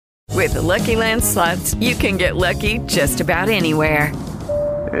With the Lucky Land Slots, you can get lucky just about anywhere.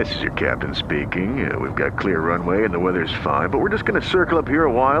 This is your captain speaking. We've got clear runway and the weather's fine, but we're just going to circle up here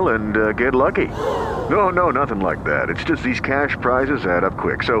a while and get lucky. No, nothing like that. It's just these cash prizes add up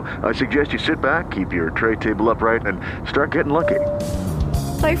quick. So I suggest you sit back, keep your tray table upright, and start getting lucky.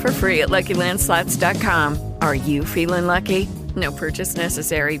 Play for free at LuckyLandSlots.com. Are you feeling lucky? No purchase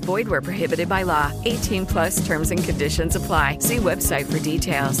necessary. Void where prohibited by law. 18 plus terms and conditions apply. See website for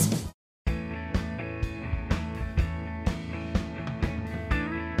details.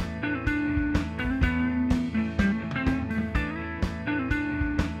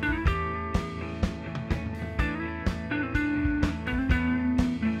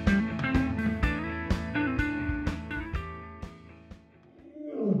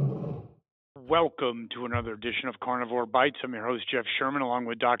 Welcome to another edition of Carnivore Bites. I'm your host, Jeff Sherman, along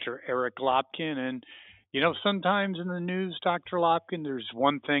with Dr. Eric Lopkin. And, you know, sometimes in the news, Dr. Lopkin, there's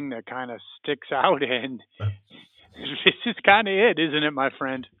one thing that kind of sticks out, and this is kind of it, isn't it, my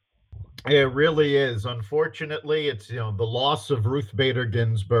friend? It really is. Unfortunately, it's, the loss of Ruth Bader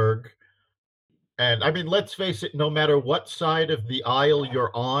Ginsburg. And, I mean, let's face it, no matter what side of the aisle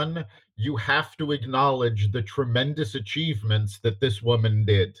you're on, you have to acknowledge the tremendous achievements that this woman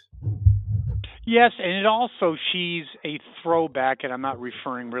did. Yes, and it also, she's a throwback, and I'm not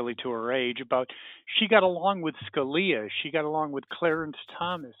referring really to her age, but she got along with Scalia. She got along with Clarence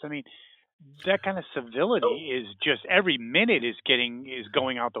Thomas. I mean, that kind of civility is just every minute is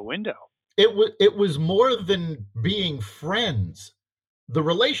going out the window. It was more than being friends. The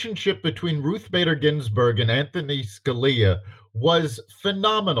relationship between Ruth Bader Ginsburg and Anthony Scalia was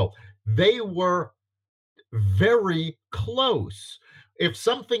phenomenal. They were very close. If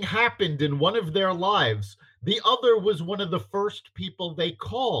something happened in one of their lives, the other was one of the first people they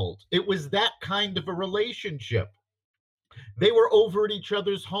called. It was that kind of a relationship. They were over at each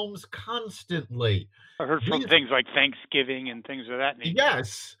other's homes constantly. I heard from things like Thanksgiving and things of that nature.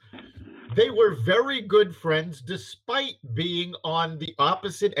 Yes. They were very good friends despite being on the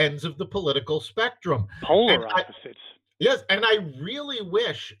opposite ends of the political spectrum. Polar opposites. Yes, and I really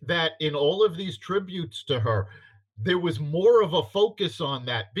wish that in all of these tributes to her, there was more of a focus on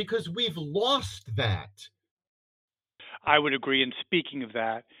that, because we've lost that. I would agree. And speaking of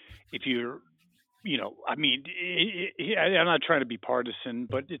that, if you're, I mean, I'm not trying to be partisan,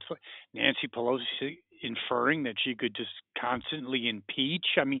 but it's like Nancy Pelosi inferring that she could just constantly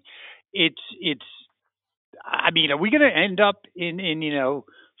impeach. I mean, are we going to end up in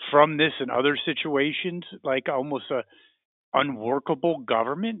from this and other situations, like almost a unworkable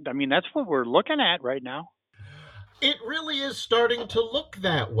government? I mean, that's what we're looking at right now. It really is starting to look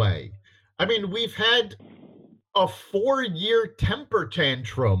that way. I mean, we've had a 4-year temper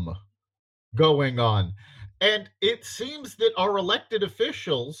tantrum going on, and it seems that our elected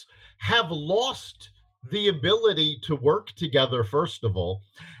officials have lost the ability to work together, first of all,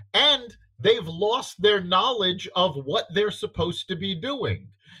 and they've lost their knowledge of what they're supposed to be doing.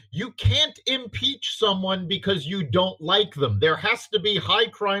 You can't impeach someone because you don't like them. There has to be high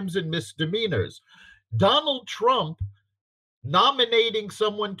crimes and misdemeanors. Donald Trump nominating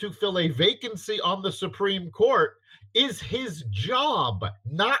someone to fill a vacancy on the Supreme Court is his job,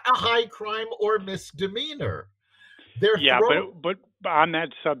 not a high crime or misdemeanor. But on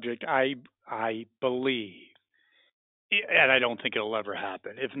that subject, I believe, and I don't think it'll ever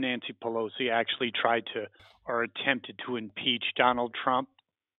happen, if Nancy Pelosi actually tried to or attempted to impeach Donald Trump,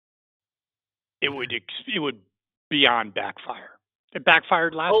 it would beyond backfire. It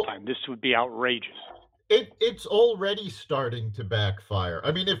backfired last time. This would be outrageous. It's already starting to backfire.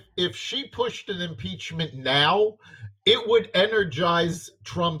 I mean, if she pushed an impeachment now, it would energize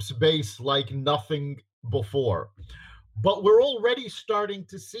Trump's base like nothing before. But we're already starting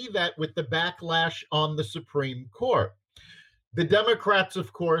to see that with the backlash on the Supreme Court. The Democrats,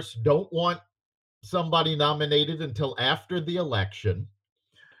 of course, don't want somebody nominated until after the election.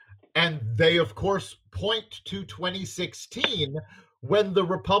 And they, of course, point to 2016 when the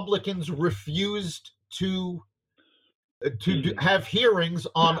Republicans refused to have hearings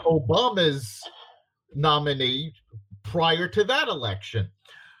on Obama's nominee prior to that election.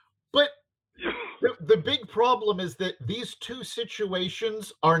 But the big problem is that these two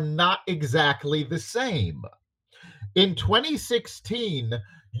situations are not exactly the same. In 2016,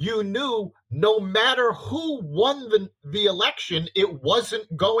 you knew no matter who won the election, it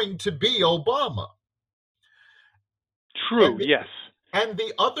wasn't going to be Obama. True, yes. And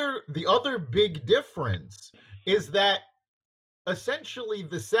the other big difference is that essentially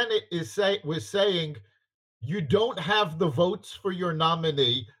the Senate was saying, you don't have the votes for your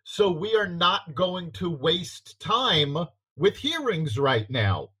nominee, so we are not going to waste time with hearings right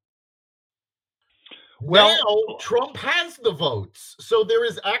now. Well, now Trump has the votes, so there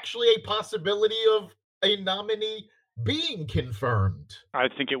is actually a possibility of a nominee being confirmed. I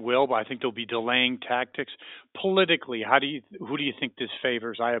think it will, but I think there'll be delaying tactics. Politically, who do you think this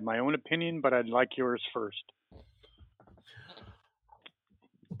favors? I have my own opinion, but I'd like yours first.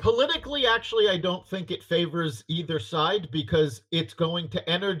 Politically, actually, I don't think it favors either side because it's going to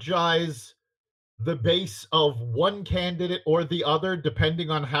energize the base of one candidate or the other, depending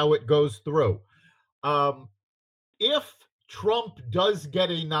on how it goes through. If Trump does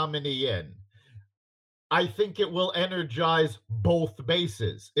get a nominee in, I think it will energize both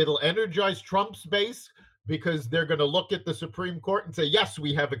bases. It'll energize Trump's base because they're going to look at the Supreme Court and say, yes,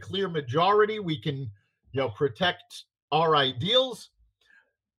 we have a clear majority. We can, protect our ideals.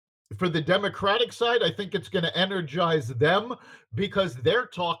 For the Democratic side, I think it's going to energize them because they're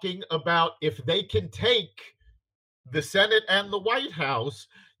talking about if they can take the Senate and the White House,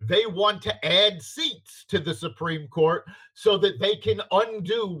 they want to add seats to the Supreme Court so that they can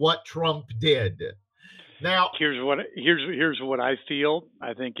undo what Trump did. Now, here's what I feel.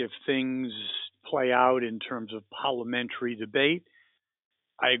 I think if things play out in terms of parliamentary debate,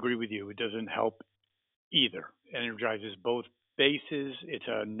 I agree with you. It doesn't help either. It energizes both bases. It's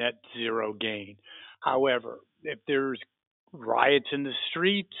a net zero gain. However, if there's riots in the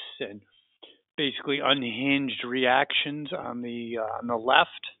streets and basically unhinged reactions on the left,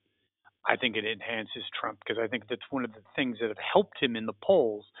 I think it enhances Trump because I think that's one of the things that have helped him in the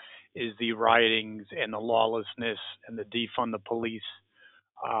polls is the riotings and the lawlessness and the defund the police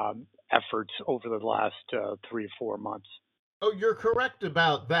efforts over the last 3 or 4 months. Oh, you're correct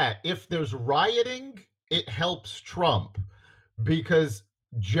about that. If there's rioting, it helps Trump because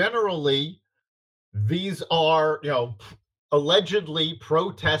generally these are, allegedly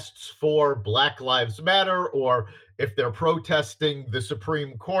protests for Black Lives Matter, or if they're protesting the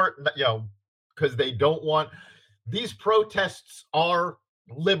Supreme Court, because they don't want, these protests are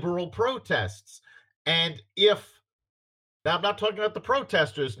liberal protests. And now I'm not talking about the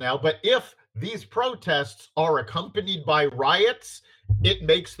protesters now, but if these protests are accompanied by riots, it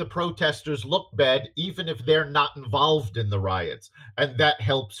makes the protesters look bad, even if they're not involved in the riots. And that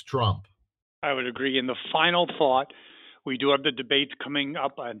helps Trump. I would agree. And the final thought, we do have the debates coming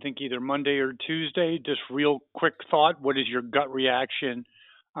up, I think either Monday or Tuesday. Just real quick thought. What is your gut reaction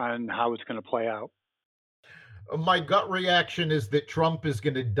on how it's going to play out? My gut reaction is that Trump is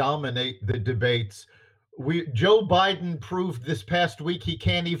going to dominate the debates. Joe Biden proved this past week he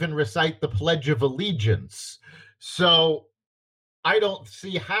can't even recite the Pledge of Allegiance. So I don't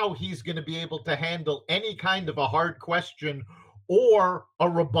see how he's going to be able to handle any kind of a hard question or a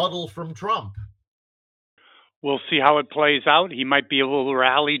rebuttal from Trump. We'll see how it plays out. He might be able to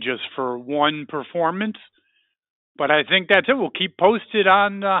rally just for one performance. But I think that's it. We'll keep posted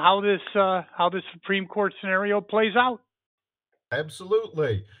on how this Supreme Court scenario plays out.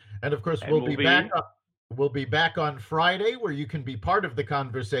 Absolutely. And of course, we'll be back on Friday where you can be part of the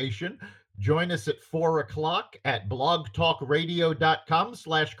conversation. Join us at 4:00 at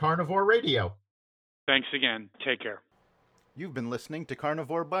blogtalkradio.com/Carnivore Radio. Thanks again. Take care. You've been listening to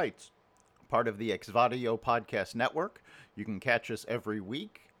Carnivore Bites, part of the Exvadio Podcast Network. You can catch us every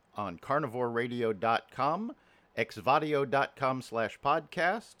week on carnivoreradio.com,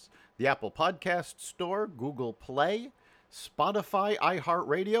 exvadio.com/podcasts, the Apple Podcast Store, Google Play, Spotify,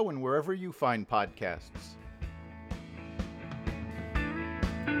 iHeartRadio, and wherever you find podcasts.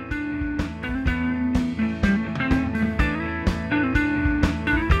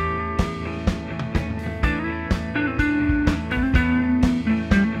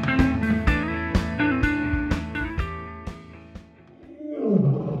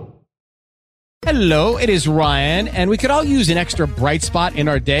 Hello, it is Ryan, and we could all use an extra bright spot in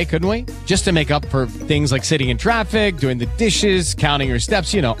our day, couldn't we? Just to make up for things like sitting in traffic, doing the dishes, counting your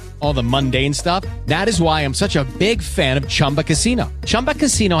steps, all the mundane stuff. That is why I'm such a big fan of Chumba Casino. Chumba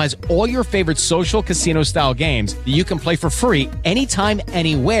Casino has all your favorite social casino-style games that you can play for free anytime,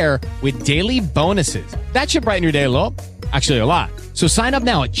 anywhere with daily bonuses. That should brighten your day a little. Actually, a lot. So sign up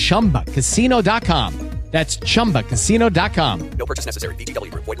now at ChumbaCasino.com. That's ChumbaCasino.com. No purchase necessary.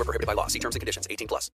 VGW Group. Void where prohibited by law. See terms and conditions. 18+.